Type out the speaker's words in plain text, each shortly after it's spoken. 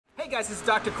Guys, this is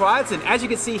Dr. Quads, and as you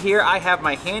can see here, I have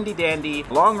my handy dandy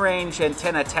long-range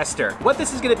antenna tester. What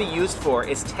this is going to be used for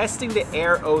is testing the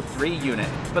Air O3 unit.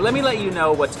 But let me let you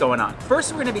know what's going on.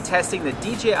 First, we're going to be testing the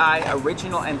DJI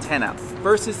original antenna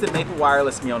versus the Maple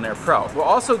Wireless Mjolnir Pro. We'll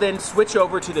also then switch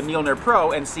over to the Mjolnir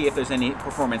Pro and see if there's any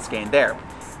performance gain there.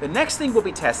 The next thing we'll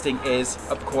be testing is,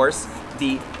 of course,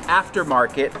 the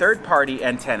aftermarket third-party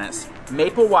antennas.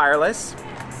 Maple Wireless,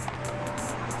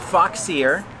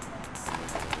 Foxeer,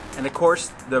 and of course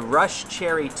the Rush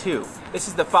Cherry 2. This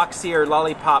is the Foxxier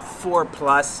Lollipop 4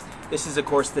 Plus. This is of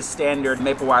course the standard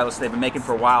Maple Wireless they've been making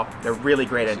for a while. They're really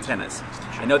great antennas.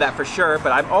 I know that for sure,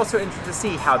 but I'm also interested to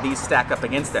see how these stack up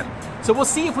against them. So we'll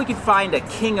see if we can find a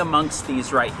king amongst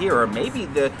these right here, or maybe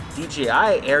the DJI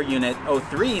Air Unit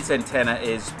O3's antenna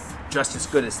is just as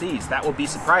good as these. That will be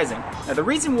surprising. Now the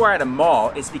reason we're at a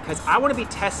mall is because I want to be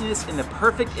testing this in the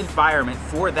perfect environment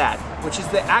for that, which is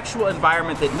the actual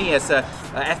environment that me as a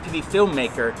FPV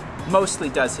filmmaker mostly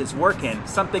does his work in.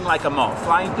 Something like a mall.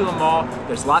 Flying through a mall,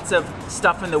 there's lots of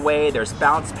stuff in the way, there's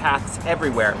bounce paths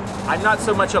everywhere. I'm not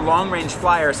so much a long-range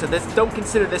flyer, so don't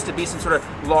consider this to be some sort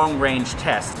of long-range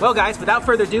test. Well guys, without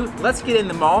further ado, let's get in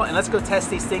the mall and let's go test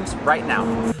these things right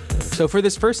now. So for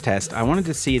this first test, I wanted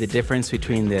to see the difference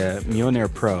between the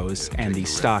Mjolnir Pros and the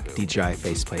stock DJI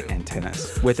faceplate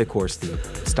antennas, with of course the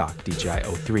stock DJI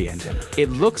O3 antenna. It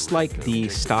looks like the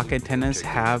stock antennas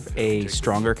have a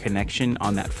stronger connection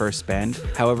on that first bend.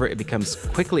 However, it becomes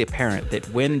quickly apparent that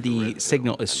when the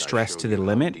signal is stressed to the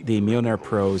limit, the Mjolnir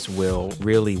Pros will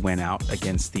really win out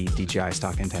against the DJI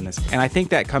stock antennas. And I think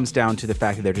that comes down to the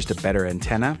fact that they're just a better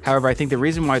antenna. However, I think the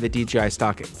reason why the DJI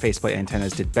stock faceplate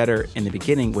antennas did better in the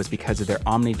beginning was because of their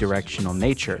omnidirectional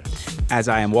nature, as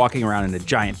I am walking around in a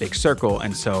giant big circle,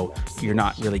 and so you're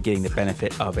not really getting the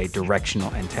benefit of a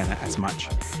directional antenna as much.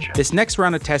 This next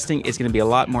round of testing is going to be a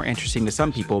lot more interesting to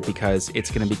some people because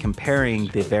it's going to be comparing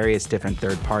the various different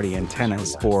third-party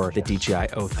antennas for the DJI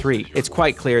O3. It's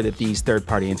quite clear that these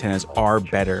third-party antennas are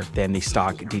better than the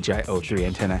stock DJI O3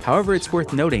 antenna. However, it's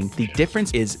worth noting the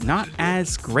difference is not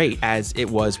as great as it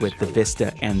was with the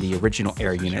Vista and the original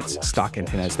Air units stock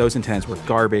antennas. Those antennas were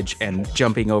garbage, and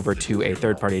jumping over to a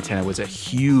third-party antenna was a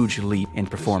huge leap in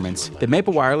performance. The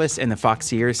Maple Wireless and the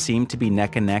Foxeer seem to be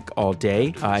neck and neck all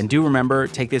day. And do remember,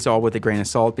 take this all with a grain of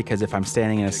salt, because if I'm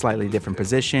standing in a slightly different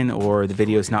position, or the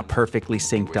video is not perfectly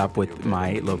synced up with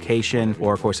my location,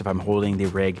 or of course if I'm holding the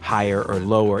rig higher or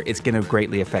lower, it's going to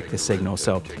greatly affect the signal.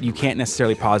 So you can't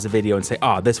necessarily pause the video and say,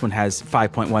 oh, this one has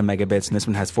 5.1 megabits and this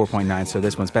one has 4.9, so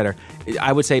this one's better.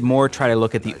 I would say more try to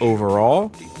look at the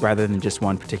overall rather than just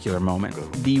one particular moment.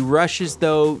 The Rushes,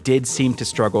 though, did seem to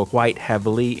struggle quite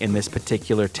heavily in this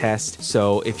particular test,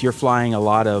 so if you're flying a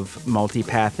lot of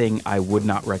multipathing, I would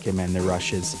not recommend the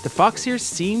Rushes. The Foxeers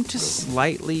seem to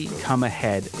slightly come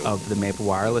ahead of the Maple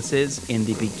Wirelesses in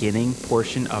the beginning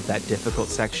portion of that difficult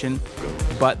section,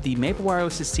 but the Maple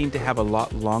Wirelesses seem to have a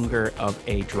lot longer of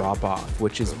a drop-off,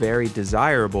 which is very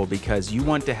desirable because you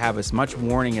want to have as much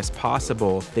warning as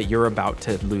possible that you're about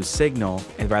to lose signal,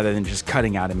 and rather than just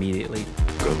cutting out immediately.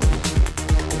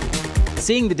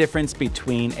 Seeing the difference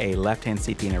between a left-hand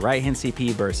CP and a right-hand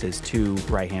CP versus two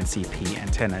right-hand CP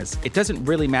antennas. It doesn't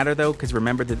really matter though, because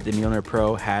remember that the Mjolnir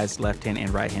Pro has left-hand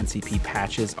and right-hand CP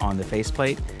patches on the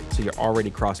faceplate, so you're already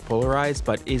cross-polarized,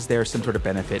 but is there some sort of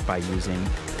benefit by using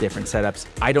different setups?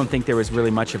 I don't think there was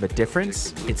really much of a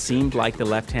difference. It seemed like the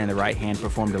left-hand and the right-hand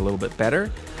performed a little bit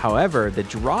better. However, the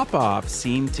drop-off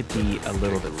seemed to be a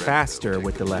little bit faster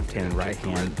with the left-hand and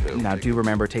right-hand. Now do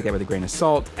remember, take that with a grain of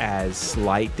salt, as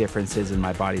slight differences in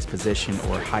my body's position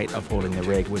or height of holding the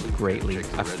rig would greatly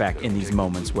affect in these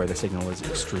moments where the signal is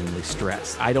extremely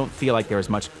stressed. I don't feel like there is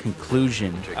much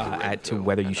conclusion to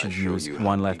whether you should use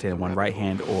one left hand and one right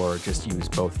hand, or just use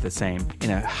both the same. In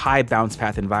a high bounce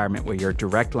path environment where your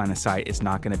direct line of sight is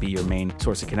not going to be your main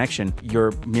source of connection,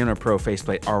 your Mjolnir Pro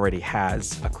faceplate already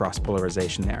has a cross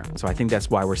polarization there. So I think that's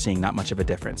why we're seeing not much of a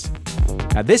difference.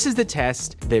 Now this is the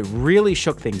test that really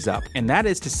shook things up, and that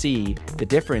is to see the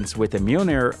difference with the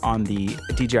Mjolnir on the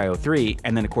DJI O3,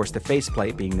 and then of course the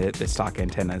faceplate being the stock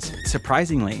antennas.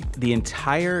 Surprisingly, the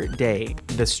entire day,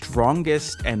 the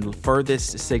strongest and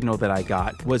furthest signal that I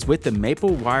got was with the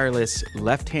Maple Wireless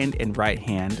left hand and right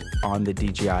hand on the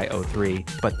DJI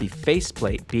O3, but the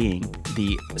faceplate being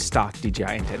the stock DJI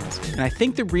antennas. And I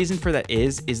think the reason for that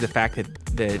is the fact that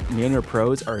the Mjolnir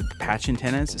Pros are patch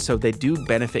antennas, so they do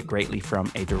benefit greatly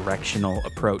from a directional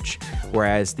approach,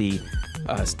 whereas the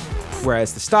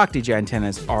Whereas the stock DJI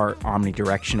antennas are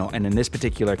omnidirectional, and in this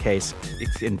particular case,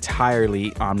 it's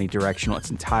entirely omnidirectional.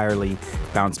 It's entirely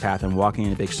bounce path and walking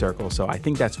in a big circle. So I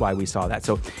think that's why we saw that.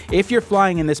 So if you're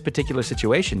flying in this particular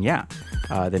situation, yeah,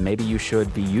 then maybe you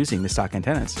should be using the stock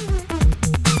antennas.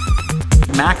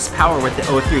 Max power with the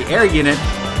O3 Air unit.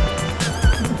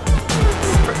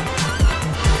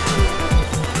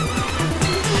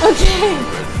 Okay.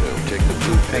 Take the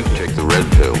blue pill, take the red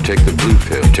pill, take the blue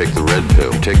pill, take the red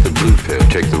pill, take the blue pill,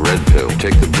 take the red pill,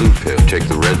 take the blue pill, take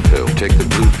the red pill, take the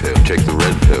blue